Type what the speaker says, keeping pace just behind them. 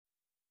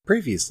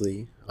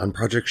Previously on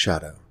Project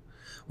Shadow,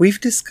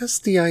 we've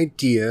discussed the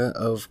idea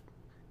of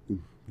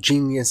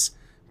genius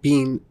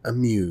being a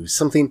muse,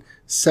 something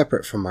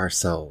separate from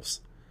ourselves.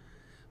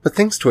 But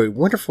thanks to a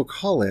wonderful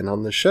call-in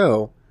on the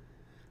show,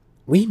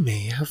 we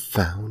may have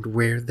found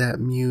where that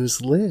muse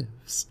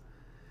lives.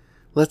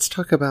 Let's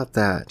talk about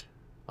that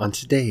on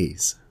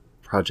today's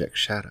Project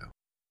Shadow.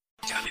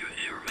 Can you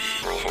hear me?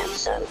 I have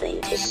something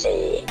to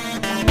say.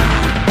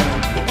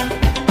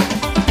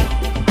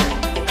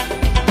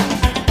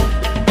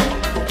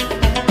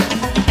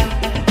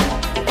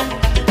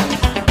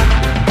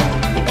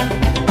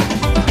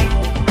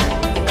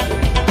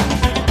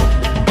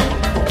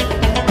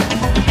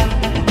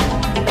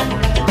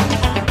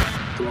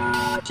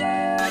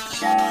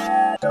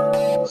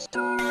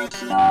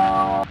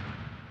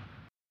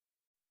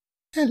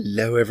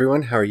 Hello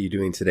everyone, how are you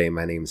doing today?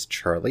 My name's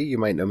Charlie. You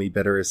might know me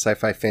better as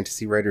sci-fi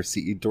fantasy writer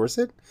C.E.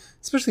 Dorset,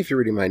 especially if you're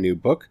reading my new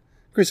book,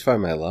 Crucify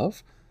My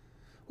Love,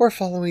 or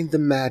following the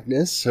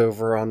madness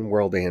over on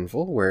World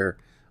Anvil, where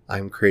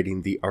I'm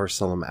creating the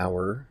Arsalem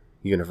Hour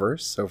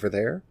universe over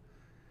there,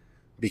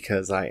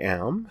 because I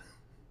am,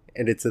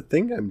 and it's a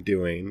thing I'm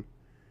doing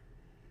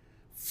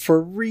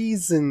for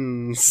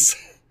reasons.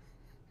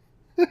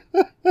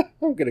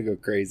 I'm gonna go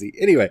crazy.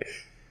 Anyway,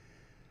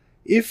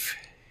 if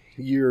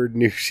you're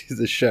new to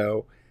the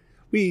show,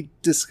 we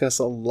discuss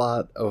a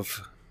lot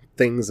of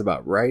things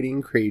about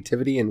writing,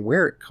 creativity, and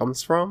where it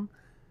comes from.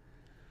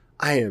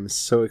 I am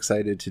so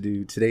excited to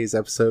do today's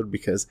episode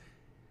because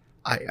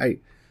I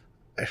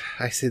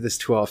say this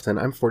too often.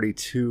 I'm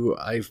 42.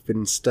 I've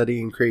been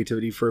studying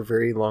creativity for a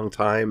very long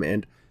time,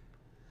 and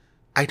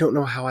I don't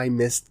know how I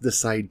missed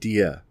this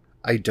idea.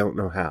 I don't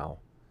know how.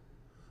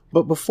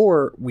 But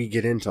before we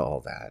get into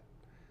all that,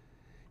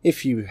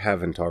 if you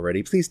haven't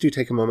already, please do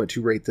take a moment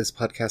to rate this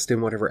podcast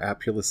in whatever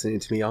app you're listening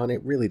to me on.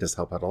 It really does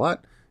help out a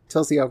lot. It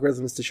tells the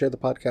algorithms to share the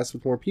podcast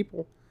with more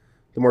people.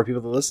 The more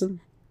people that listen,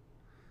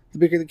 the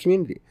bigger the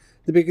community.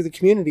 The bigger the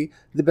community,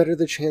 the better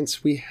the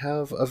chance we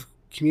have of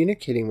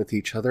communicating with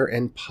each other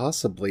and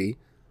possibly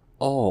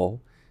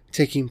all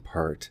taking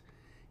part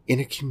in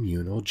a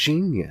communal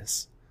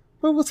genius.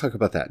 Well, we'll talk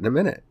about that in a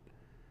minute.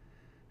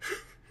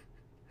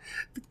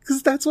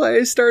 Because that's why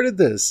I started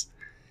this.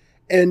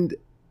 And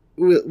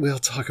we'll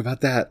talk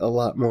about that a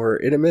lot more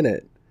in a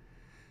minute.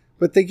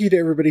 But thank you to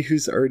everybody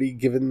who's already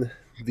given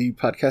the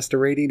podcast a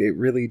rating. It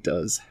really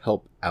does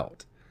help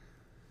out.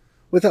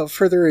 Without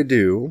further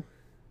ado,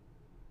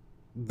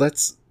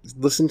 let's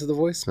listen to the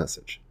voice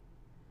message.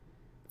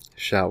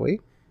 Shall we?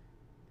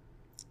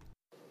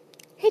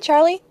 Hey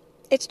Charlie,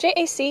 it's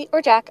JAC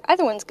or Jack,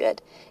 either one's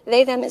good.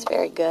 They, them is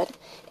very good.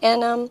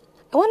 And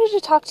I wanted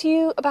to talk to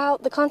you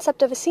about the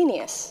concept of a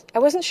Scenius. I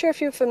wasn't sure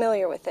if you were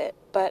familiar with it,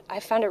 but I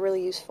found it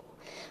really useful.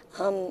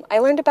 I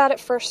learned about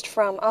it first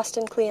from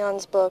Austin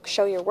Kleon's book,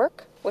 Show Your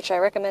Work, which I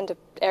recommend to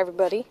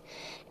everybody.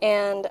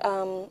 And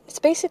it's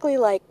basically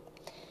like,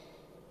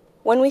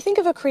 when we think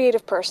of a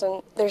creative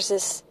person, there's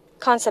this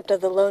concept of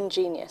the lone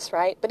genius,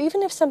 right? But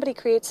even if somebody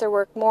creates their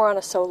work more on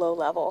a solo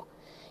level,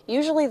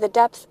 usually the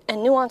depth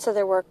and nuance of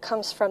their work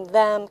comes from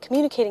them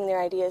communicating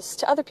their ideas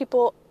to other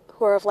people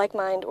who are of like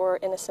mind or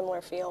in a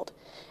similar field.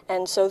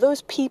 And so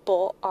those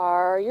people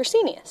are your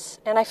Scenius.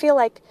 And I feel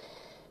like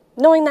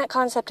knowing that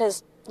concept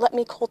has let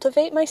me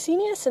cultivate my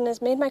Scenius and has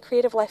made my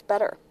creative life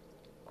better.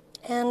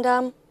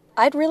 And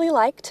I'd really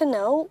like to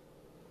know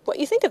what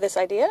you think of this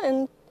idea,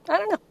 and I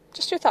don't know,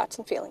 just your thoughts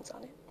and feelings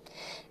on it.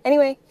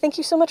 Anyway, thank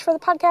you so much for the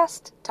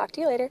podcast. Talk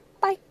to you later.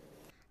 Bye.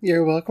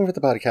 You're welcome for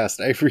the podcast.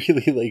 I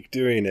really like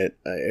doing it.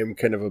 I am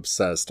kind of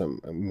obsessed.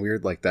 I'm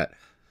weird like that.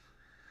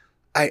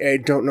 I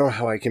don't know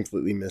how I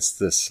completely missed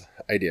this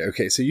idea.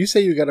 Okay, so you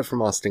say you got it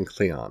from Austin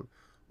Kleon.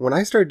 When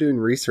I started doing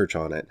research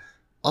on it,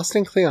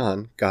 Austin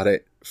Kleon got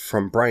it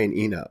from Brian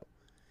Eno.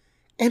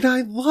 And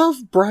I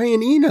love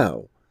Brian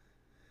Eno.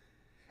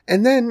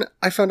 And then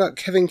I found out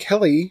Kevin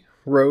Kelly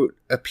wrote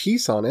a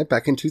piece on it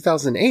back in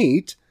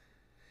 2008.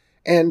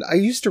 And I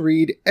used to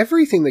read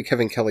everything that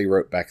Kevin Kelly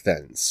wrote back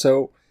then.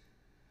 So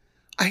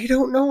I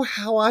don't know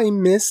how I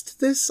missed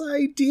this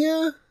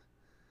idea.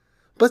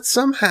 But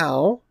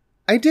somehow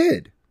I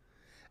did.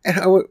 And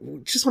I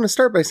just want to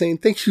start by saying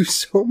thank you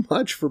so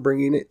much for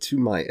bringing it to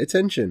my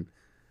attention.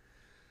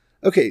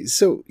 Okay,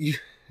 so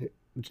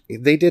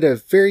they did a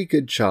very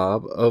good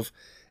job of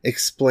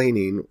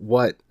explaining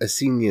what a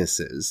Scenius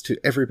is to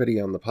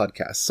everybody on the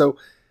podcast. So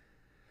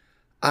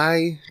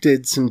I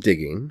did some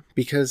digging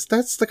because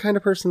that's the kind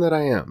of person that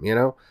I am, you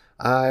know?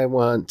 I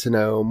want to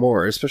know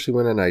more, especially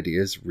when an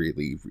idea is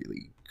really,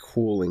 really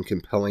cool and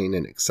compelling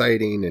and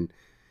exciting and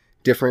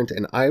different.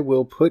 And I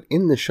will put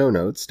in the show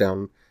notes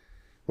down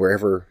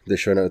wherever the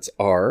show notes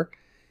are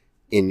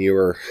in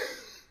your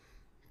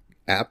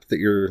app that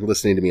you're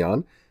listening to me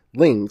on,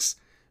 links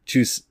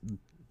to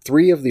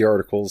 3 of the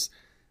articles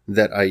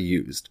that I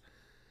used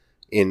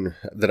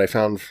that I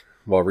found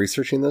while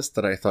researching this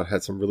that I thought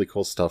had some really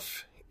cool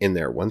stuff in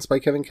there. One's by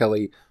Kevin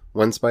Kelly,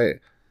 one's by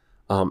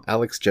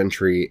Alex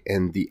Gentry,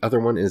 and the other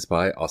one is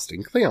by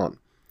Austin Kleon,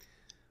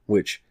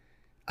 which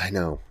I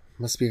know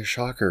must be a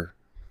shocker.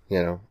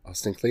 You know,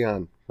 Austin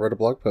Kleon wrote a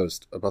blog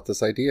post about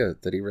this idea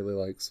that he really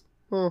likes.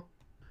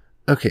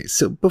 Okay,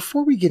 so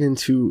before we get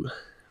into,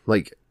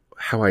 like,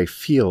 how I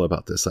feel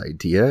about this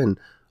idea and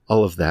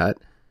all of that,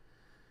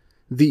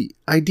 the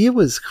idea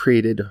was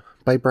created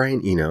by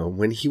Brian Eno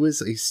when he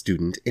was a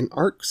student in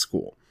art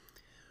school,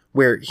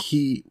 where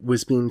he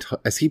was being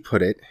taught, as he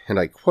put it, and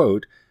I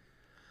quote,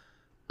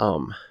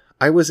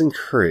 I was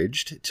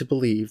encouraged to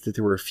believe that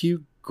there were a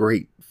few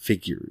great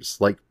figures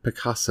like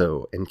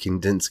Picasso and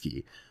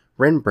Kandinsky,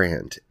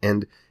 Rembrandt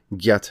and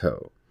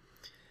Giotto,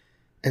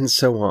 and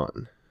so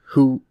on,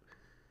 who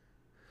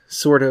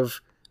sort of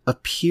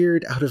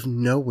appeared out of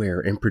nowhere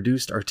and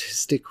produced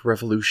artistic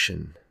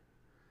revolution.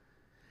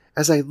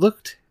 As I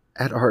looked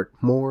at art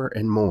more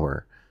and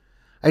more,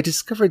 I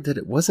discovered that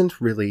it wasn't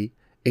really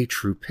a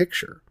true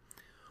picture.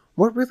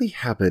 What really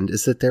happened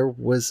is that there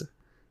was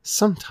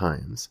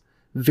sometimes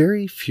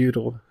very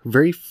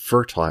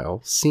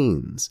fertile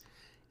scenes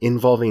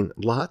involving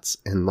lots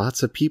and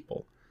lots of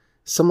people,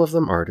 some of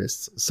them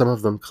artists, some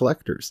of them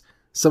collectors,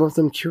 some of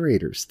them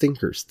curators,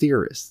 thinkers,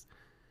 theorists,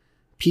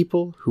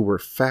 people who were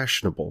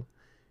fashionable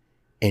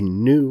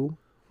and knew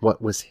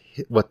what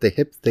the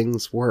hip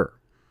things were.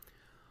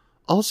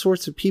 All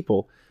sorts of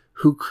people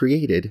who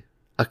created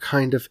a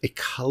kind of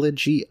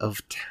ecology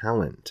of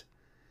talent.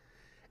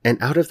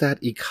 And out of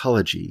that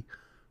ecology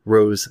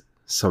rose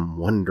some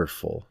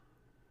wonderful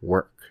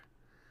work.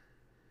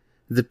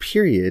 The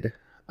period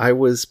I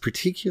was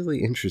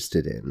particularly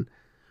interested in,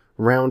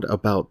 round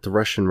about the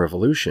Russian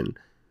Revolution,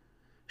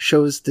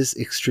 shows this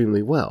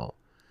extremely well.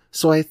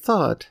 So I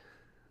thought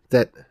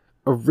that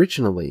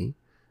originally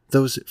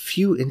those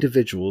few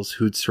individuals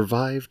who'd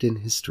survived in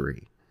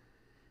history,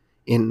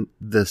 in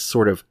the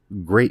sort of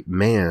great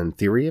man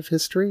theory of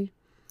history,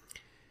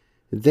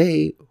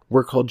 they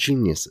were called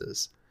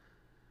geniuses.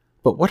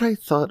 But what I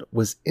thought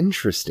was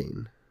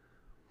interesting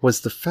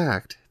was the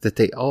fact that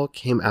they all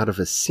came out of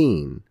a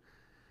scene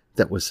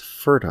that was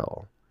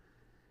fertile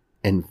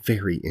and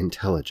very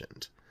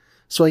intelligent.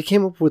 So I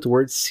came up with the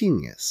word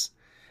Scenius.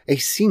 A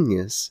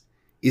Scenius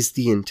is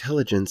the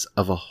intelligence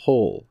of a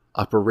whole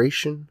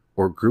operation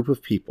or group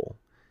of people.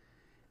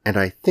 And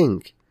I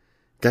think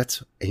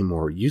that's a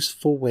more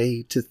useful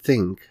way to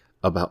think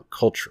about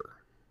culture.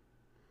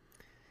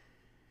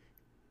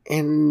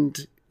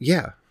 And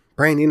yeah,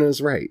 Brian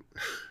Eno's right.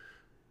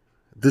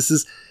 This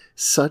is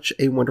such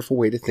a wonderful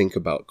way to think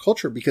about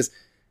culture because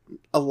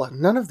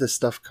none of this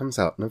stuff comes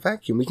out in a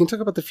vacuum. We can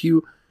talk about the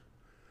few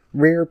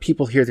rare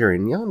people here, there,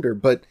 and yonder,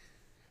 but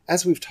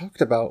as we've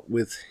talked about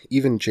with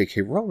even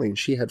J.K. Rowling,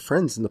 she had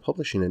friends in the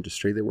publishing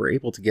industry that were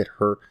able to get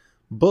her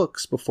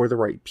books before the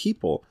right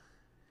people.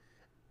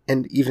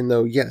 And even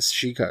though, yes,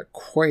 she got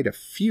quite a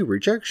few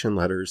rejection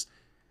letters,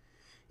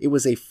 it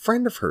was a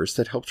friend of hers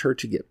that helped her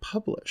to get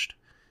published.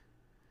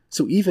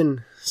 So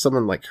even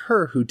someone like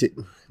her who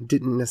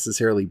didn't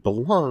necessarily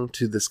belong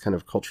to this kind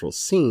of cultural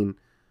scene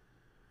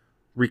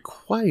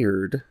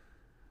required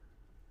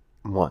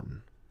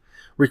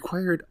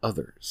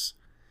others.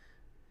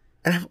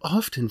 And I've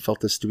often felt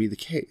this to be the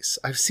case.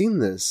 I've seen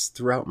this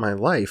throughout my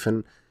life,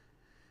 and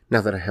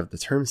now that I have the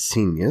term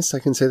Scenius, I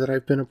can say that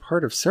I've been a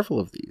part of several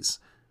of these.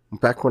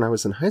 Back when I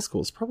was in high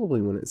school is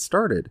probably when it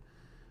started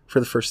for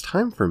the first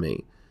time for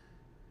me.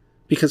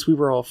 Because we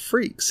were all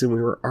freaks, and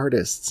we were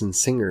artists and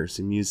singers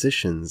and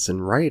musicians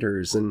and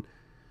writers, and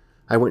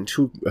I went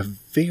to a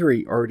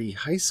very arty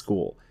high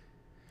school,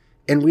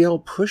 and we all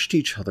pushed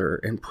each other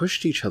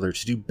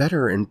to do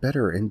better and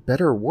better and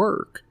better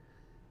work,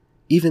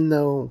 even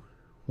though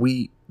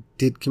we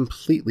did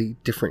completely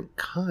different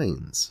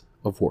kinds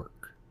of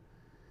work.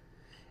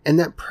 And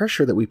that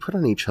pressure that we put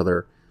on each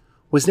other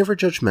was never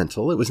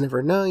judgmental. It was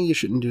never, no, you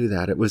shouldn't do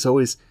that. It was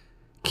always,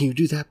 can you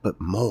do that, but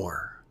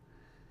more?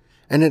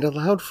 And it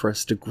allowed for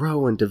us to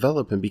grow and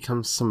develop and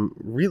become some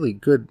really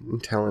good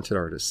and talented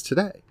artists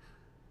today.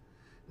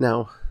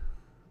 Now,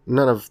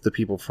 none of the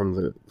people from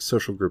the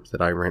social group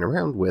that I ran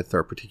around with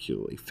are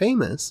particularly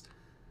famous.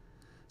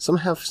 Some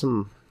have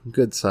some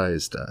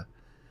good-sized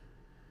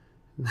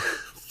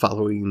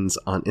followings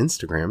on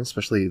Instagram,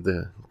 especially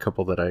the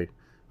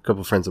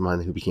couple friends of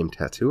mine who became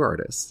tattoo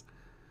artists.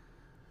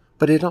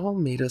 But it all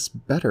made us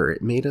better.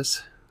 It made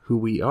us who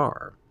we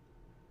are.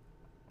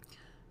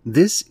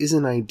 This is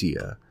an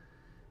idea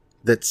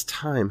that's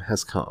time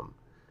has come.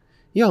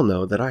 Y'all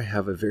know that I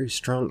have a very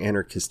strong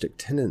anarchistic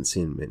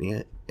tendency in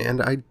me,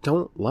 and I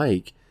don't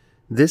like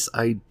this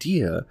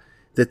idea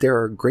that there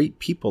are great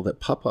people that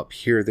pop up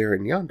here, there,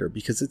 and yonder,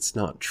 because it's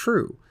not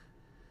true.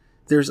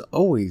 There's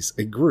always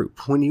a group.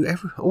 When you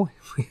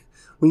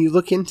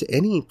look into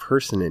any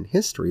person in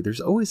history,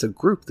 there's always a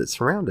group that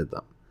surrounded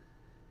them.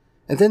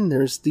 And then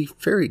there's the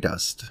fairy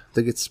dust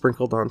that gets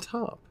sprinkled on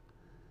top.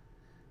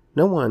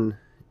 No one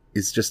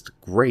is just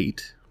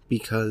great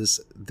because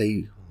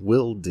they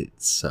willed it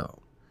so.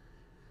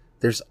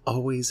 There's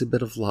always a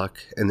bit of luck,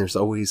 and there's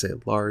always a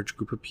large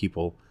group of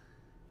people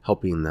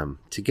helping them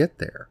to get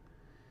there.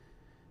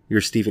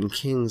 Your Stephen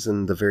Kings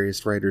and the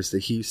various writers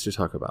that he used to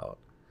talk about.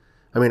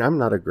 I mean, I'm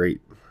not a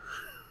great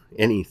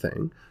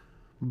anything,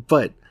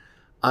 but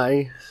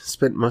I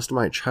spent most of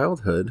my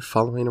childhood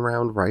following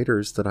around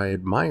writers that I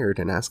admired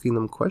and asking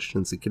them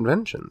questions at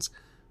conventions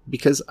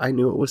because I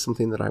knew it was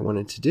something that I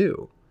wanted to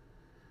do.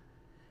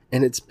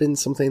 And it's been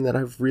something that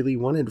I've really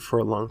wanted for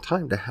a long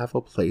time, to have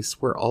a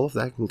place where all of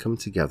that can come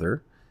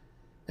together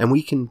and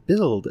we can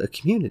build a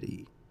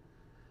community.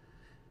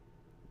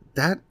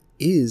 That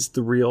is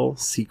the real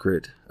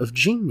secret of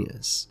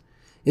genius,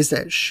 is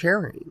that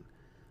sharing.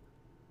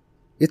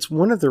 It's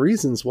one of the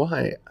reasons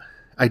why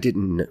I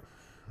didn't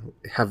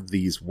have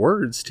these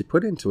words to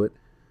put into it,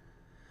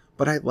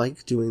 but I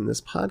like doing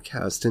this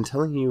podcast and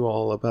telling you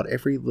all about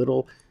every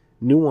little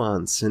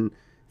nuance and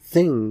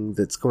thing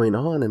that's going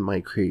on in my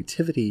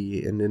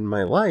creativity and in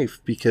my life,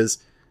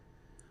 because,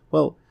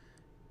 well,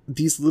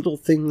 these little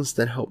things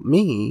that help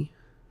me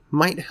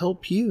might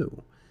help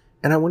you,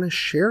 and I want to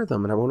share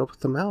them and I want to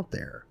put them out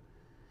there.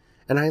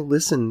 And I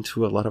listen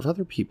to a lot of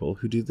other people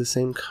who do the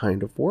same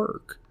kind of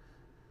work,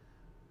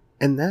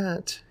 and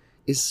that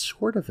is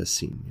sort of a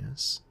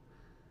Scenius,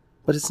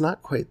 but it's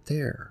not quite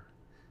there.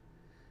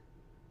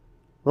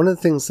 One of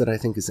the things that I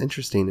think is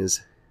interesting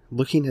is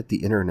looking at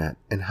the internet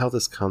and how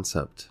this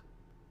concept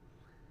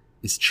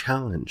is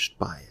challenged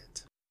by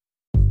it.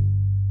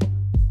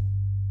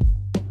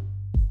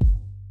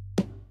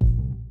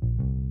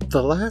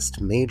 The last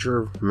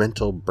major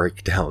mental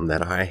breakdown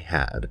that I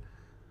had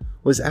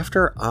was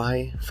after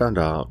I found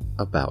out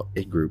about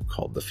a group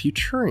called the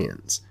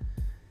Futurians.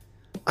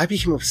 I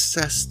became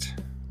obsessed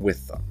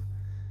with them.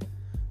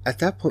 At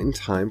that point in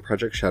time,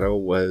 Project Shadow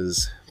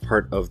was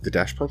part of the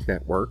Dashpunk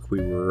Network.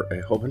 We were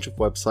a whole bunch of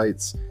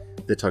websites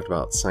that talked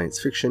about science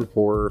fiction,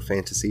 horror,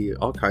 fantasy,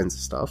 all kinds of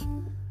stuff.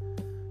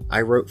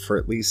 I wrote for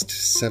at least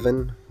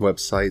 7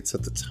 websites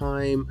at the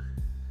time.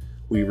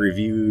 We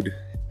reviewed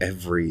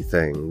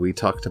everything. We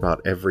talked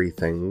about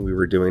everything. We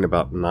were doing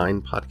about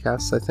 9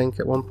 podcasts, I think,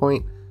 at one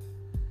point.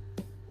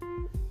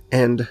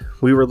 And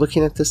we were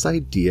looking at this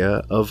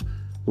idea of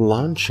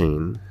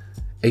launching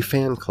a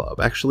fan club,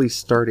 actually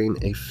starting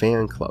a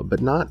fan club,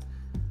 but not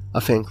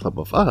a fan club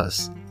of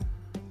us,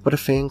 but a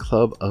fan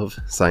club of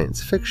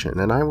science fiction.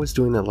 And I was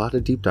doing a lot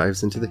of deep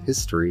dives into the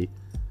history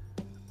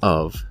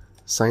of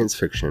science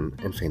fiction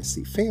and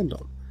fantasy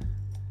fandom.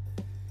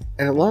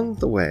 And along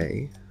the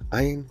way,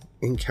 I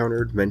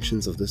encountered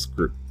mentions of this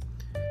group,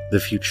 the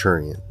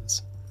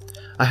Futurians.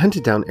 I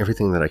hunted down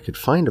everything that I could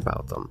find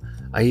about them.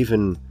 I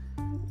even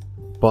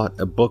bought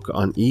a book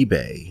on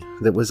eBay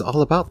that was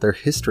all about their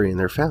history and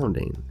their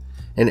founding,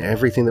 and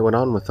everything that went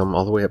on with them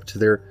all the way up to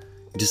their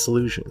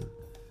dissolution.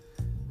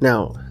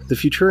 Now, the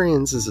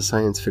Futurians is a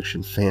science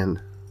fiction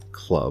fan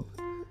club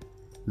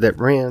that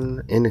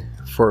ran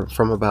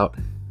from about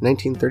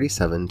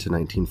 1937 to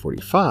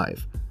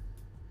 1945.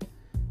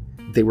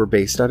 They were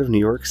based out of New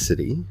York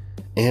City,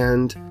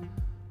 and,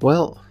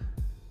 well,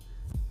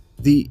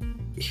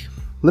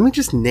 let me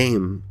just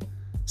name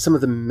some of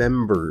the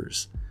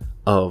members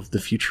of the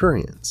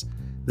Futurians.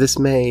 This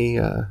may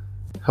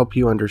help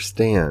you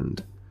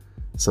understand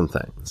some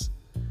things.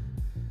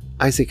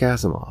 Isaac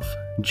Asimov,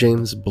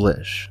 James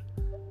Blish,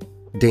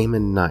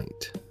 Damon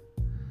Knight,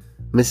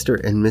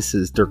 Mr. and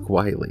Mrs. Dirk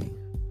Wiley.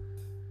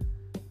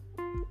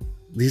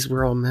 These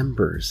were all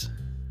members.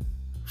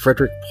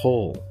 Frederick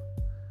Pohl.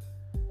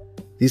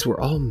 These were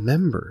all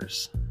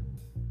members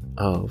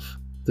of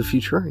the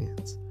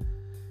Futurians.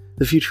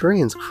 The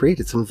Futurians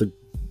created some of the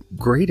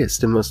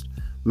greatest and most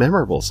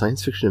memorable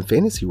science fiction and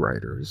fantasy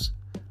writers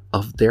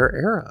of their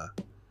era.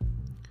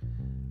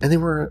 And they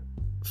were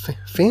a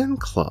fan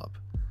club.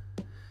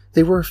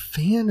 They were a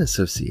fan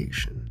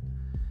association.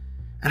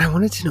 And I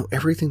wanted to know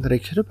everything that I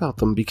could about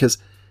them, because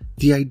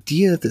the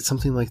idea that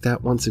something like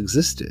that once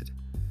existed,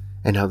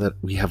 and now that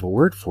we have a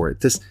word for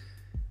it, this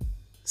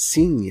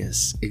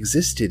Scenius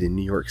existed in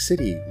New York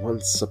City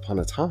once upon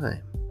a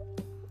time,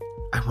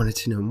 I wanted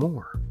to know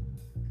more.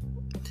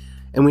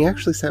 And we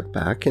actually sat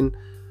back and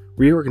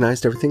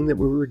reorganized everything that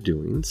we were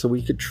doing so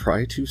we could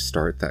try to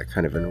start that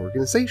kind of an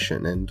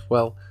organization. And,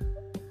 well,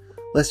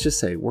 let's just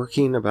say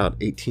working about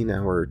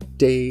 18-hour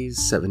days,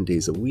 7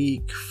 days a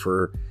week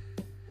for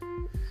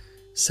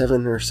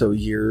 7 or so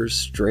years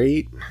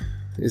straight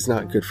is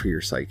not good for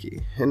your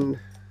psyche. And,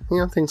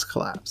 things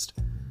collapsed.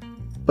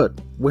 But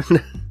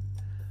when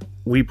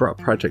we brought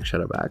Project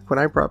Shadow back, when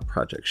I brought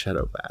Project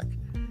Shadow back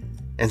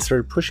and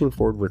started pushing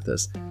forward with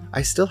this,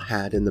 I still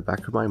had in the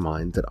back of my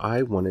mind that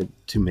I wanted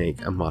to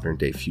make a modern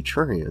day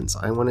Futurians.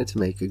 I wanted to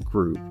make a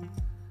group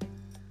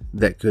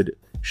that could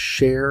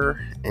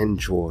share and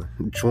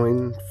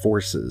join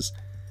forces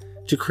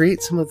to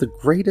create some of the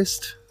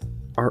greatest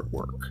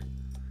artwork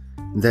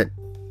that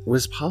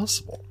was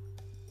possible.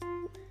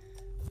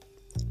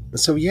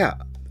 So yeah,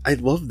 I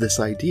love this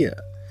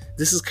idea.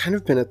 This has kind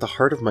of been at the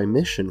heart of my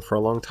mission for a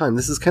long time.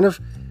 This is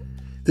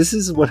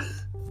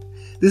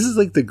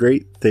like the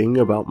great thing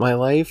about my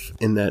life,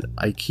 in that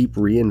I keep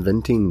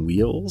reinventing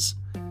wheels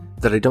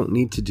that I don't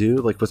need to do.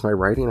 Like with my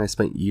writing, I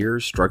spent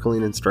years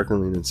struggling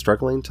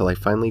till I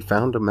finally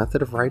found a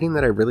method of writing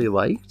that I really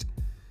liked.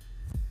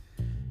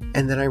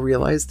 And then I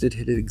realized it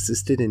had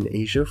existed in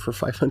Asia for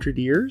 500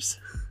 years.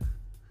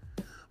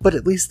 But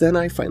at least then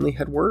I finally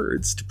had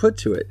words to put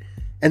to it.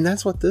 And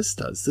that's what this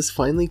does. This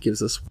finally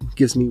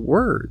gives me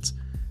words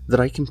that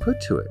I can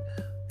put to it.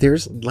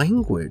 There's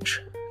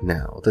language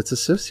now that's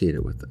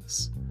associated with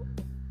this.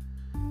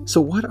 So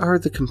what are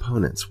the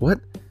components? What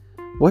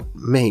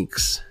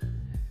makes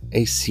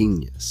a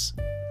Scenius?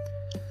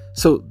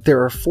 So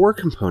there are 4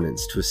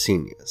 components to a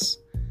Scenius.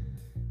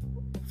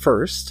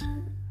 First,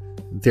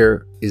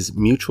 there is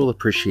mutual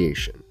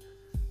appreciation,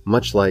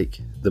 much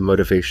like the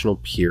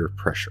motivational peer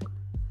pressure.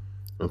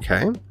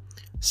 Okay?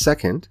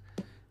 Second,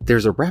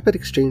 there's a rapid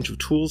exchange of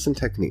tools and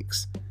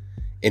techniques,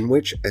 in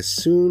which as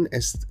soon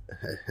as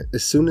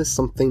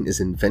something is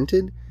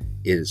invented,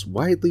 it is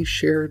widely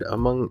shared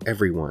among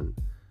everyone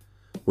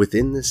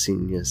within the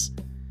Scenius,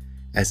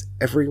 as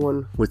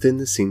everyone within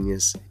the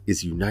Scenius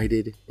is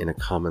united in a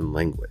common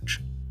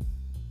language.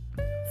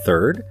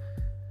 Third,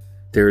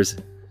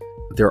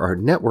 there are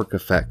network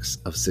effects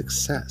of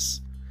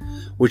success,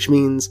 which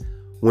means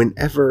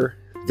whenever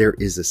there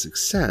is a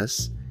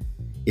success,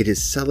 it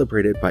is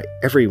celebrated by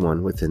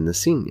everyone within the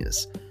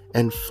Scenius.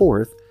 And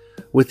fourth,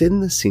 within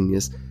the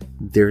Scenius,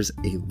 there's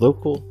a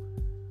local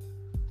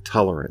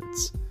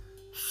tolerance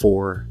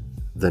for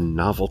the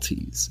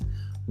novelties,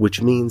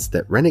 which means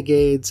that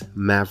renegades,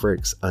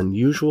 mavericks,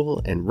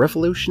 unusual, and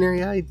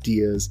revolutionary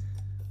ideas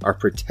are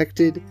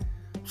protected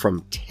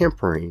from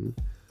tampering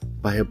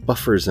by a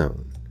buffer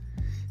zone.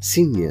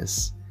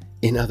 Scenius,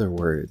 in other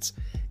words,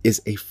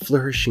 is a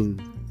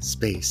flourishing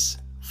space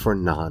for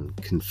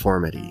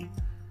non-conformity.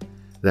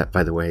 That,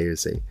 by the way,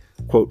 is a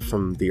quote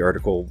from the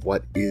article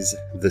What is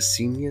the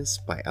Scenius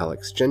by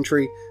Alex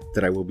Gentry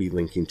that I will be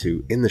linking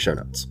to in the show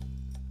notes.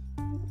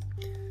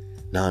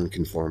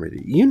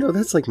 Non-conformity. You know,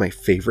 that's like my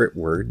favorite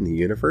word in the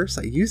universe.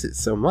 I use it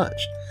so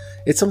much.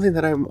 It's something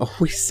that I'm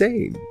always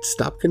saying.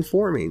 Stop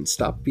conforming.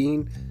 Stop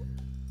being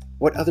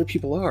what other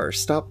people are.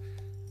 Stop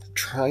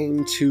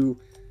trying to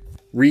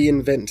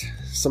reinvent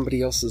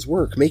somebody else's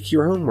work. Make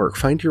your own work.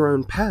 Find your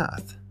own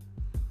path.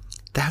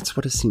 That's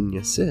what a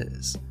Scenius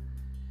is.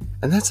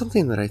 And that's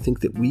something that I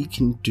think that we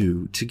can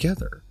do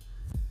together.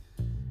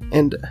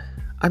 And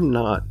I'm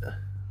not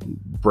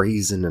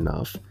brazen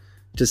enough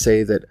to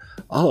say that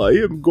I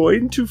am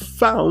going to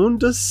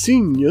found a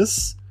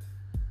Scenius.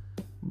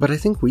 But I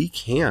think we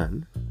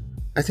can.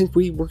 I think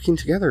we working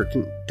together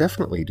can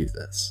definitely do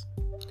this.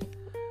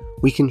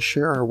 We can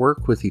share our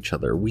work with each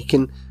other. We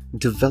can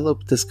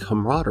develop this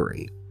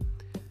camaraderie.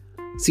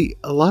 See,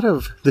 a lot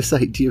of this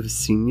idea of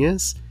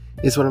Scenius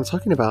is what I'm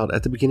talking about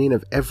at the beginning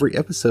of every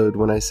episode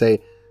when I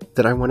say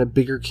that I want a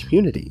bigger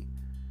community,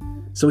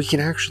 so we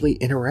can actually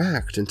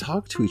interact and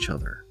talk to each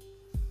other.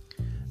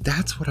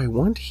 That's what I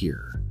want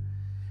here.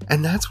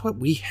 And that's what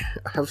we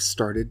have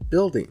started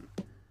building.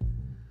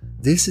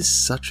 This is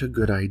such a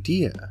good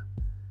idea.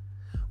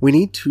 We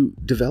need to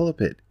develop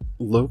it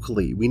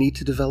locally. We need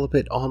to develop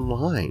it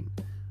online.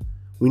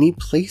 We need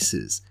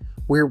places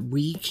where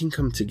we can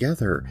come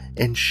together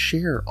and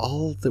share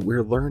all that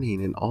we're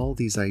learning and all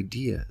these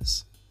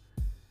ideas.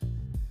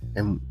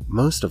 And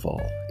most of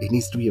all, it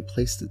needs to be a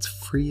place that's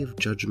free of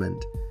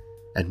judgment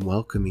and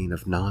welcoming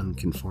of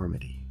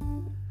non-conformity.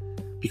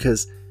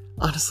 Because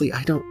honestly,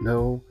 I don't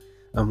know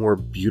a more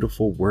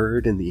beautiful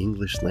word in the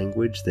English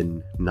language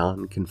than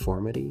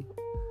non-conformity.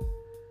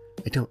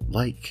 I don't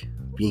like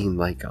being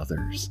like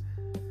others.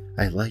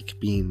 I like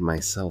being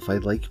myself. I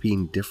like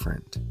being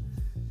different.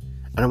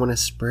 And I want to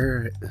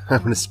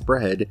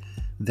spread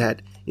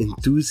that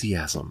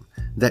enthusiasm,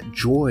 that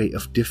joy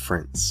of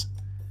difference.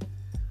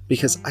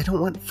 Because I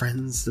don't want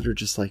friends that are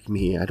just like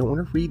me. I don't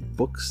want to read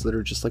books that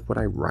are just like what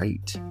I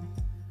write.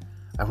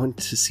 I want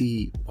to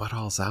see what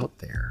all's out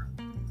there.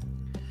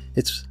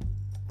 It's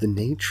the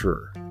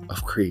nature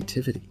of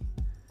creativity.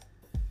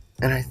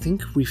 And I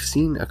think we've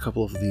seen a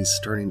couple of these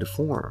starting to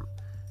form.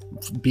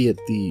 Be it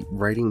the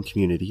writing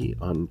community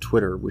on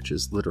Twitter, which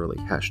is literally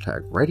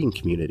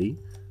 #writingcommunity,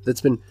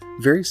 that's been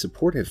very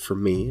supportive for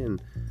me,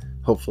 and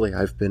hopefully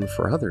I've been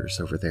for others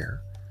over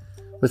there.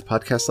 With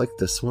podcasts like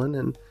this one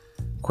and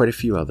quite a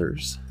few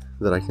others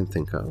that I can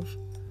think of.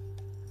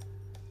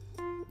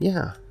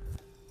 Yeah.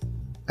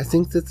 I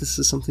think that this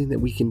is something that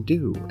we can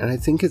do, and I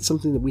think it's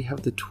something that we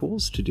have the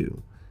tools to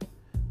do.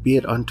 Be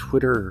it on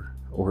Twitter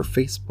or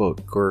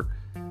Facebook or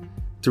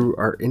through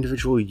our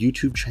individual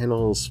YouTube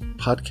channels,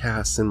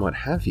 podcasts, and what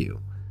have you.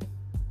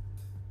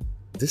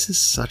 This is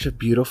such a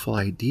beautiful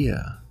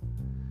idea.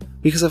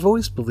 Because I've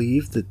always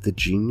believed that the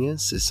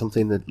genius is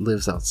something that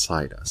lives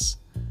outside us.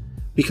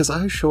 Because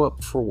I show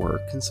up for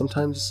work, and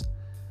sometimes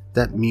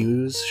that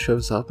muse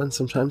shows up, and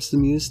sometimes the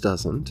muse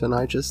doesn't, and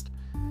I just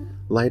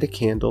light a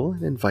candle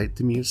and invite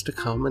the muse to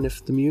come, and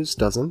if the muse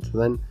doesn't,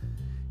 then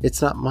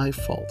it's not my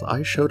fault.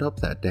 I showed up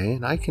that day,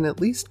 and I can at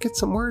least get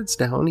some words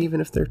down,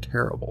 even if they're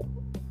terrible.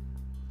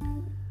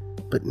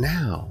 But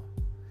now,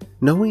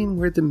 knowing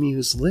where the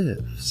muse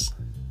lives,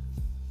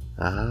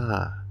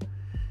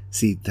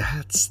 see,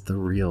 that's the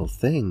real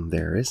thing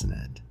there, isn't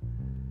it?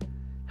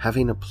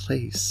 Having a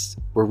place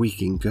where we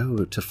can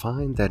go to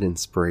find that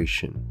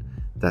inspiration,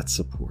 that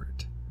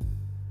support.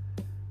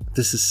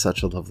 This is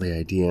such a lovely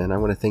idea, and I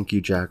want to thank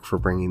you, Jack, for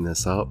bringing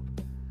this up.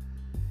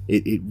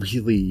 It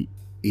really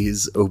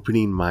is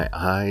opening my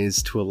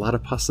eyes to a lot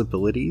of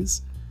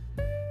possibilities.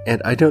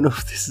 And I don't know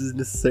if this is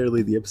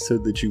necessarily the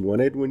episode that you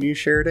wanted when you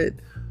shared it,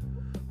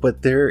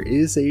 but there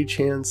is a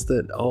chance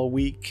that all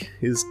week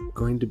is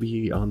going to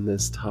be on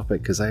this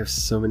topic because I have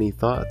so many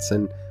thoughts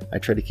and I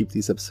try to keep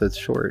these episodes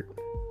short.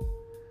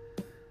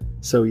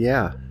 So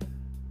yeah,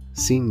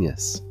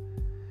 Scenius.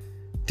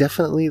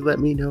 Definitely let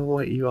me know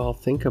what you all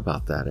think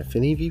about that. If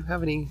any of you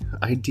have any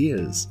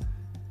ideas,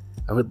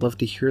 I would love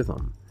to hear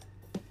them.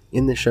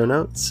 In the show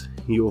notes,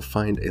 you will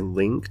find a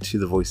link to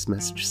the voice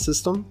message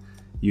system.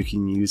 You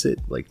can use it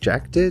like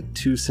Jack did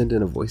to send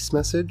in a voice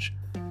message.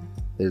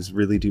 Those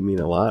really do mean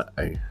a lot.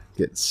 I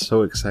get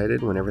so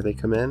excited whenever they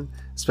come in,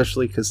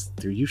 especially because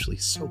they're usually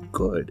so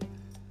good.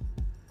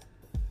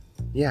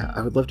 Yeah,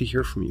 I would love to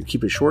hear from you.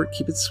 Keep it short,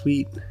 keep it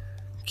sweet,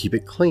 keep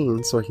it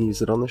clean so I can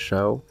use it on the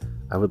show.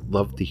 I would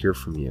love to hear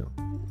from you.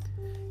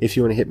 If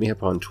you want to hit me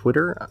up on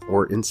Twitter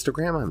or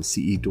Instagram, I'm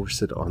CE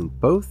Dorset on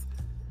both.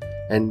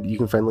 And you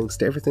can find links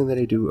to everything that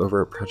I do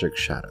over at Project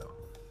Shadow.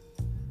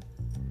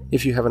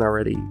 If you haven't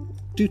already,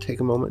 do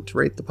take a moment to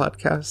rate the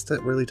podcast.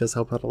 That really does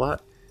help out a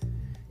lot.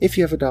 If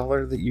you have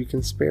 $1 that you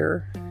can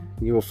spare,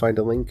 you will find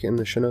a link in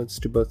the show notes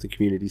to both the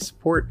community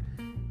support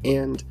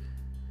and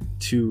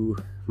to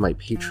my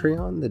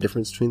Patreon. The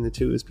difference between the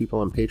two is people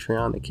on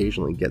Patreon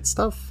occasionally get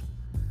stuff.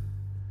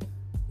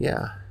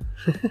 Yeah.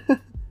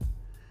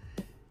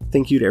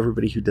 Thank you to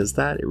everybody who does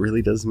that. It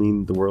really does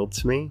mean the world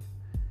to me.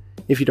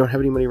 If you don't have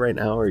any money right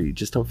now or you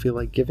just don't feel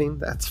like giving,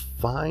 that's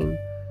fine.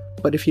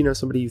 But if you know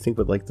somebody you think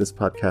would like this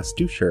podcast,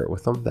 do share it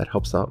with them. That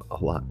helps out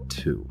a lot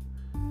too.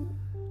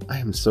 I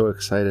am so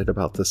excited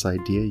about this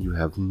idea. You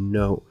have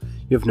no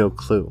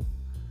clue.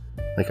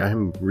 Like,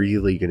 I'm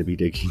really going to be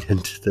digging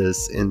into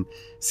this and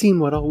seeing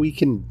what all we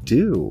can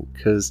do,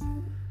 because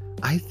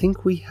I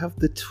think we have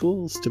the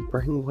tools to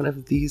bring one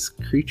of these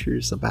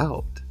creatures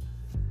about.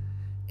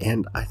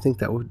 And I think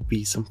that would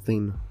be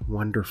something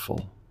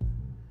wonderful.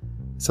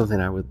 Something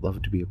I would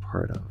love to be a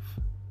part of.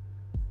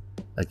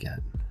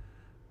 Again.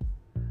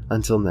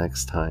 Until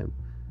next time,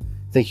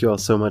 thank you all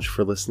so much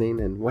for listening,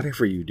 and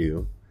whatever you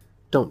do,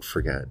 don't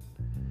forget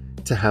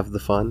to have the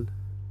fun.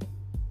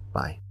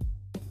 Bye.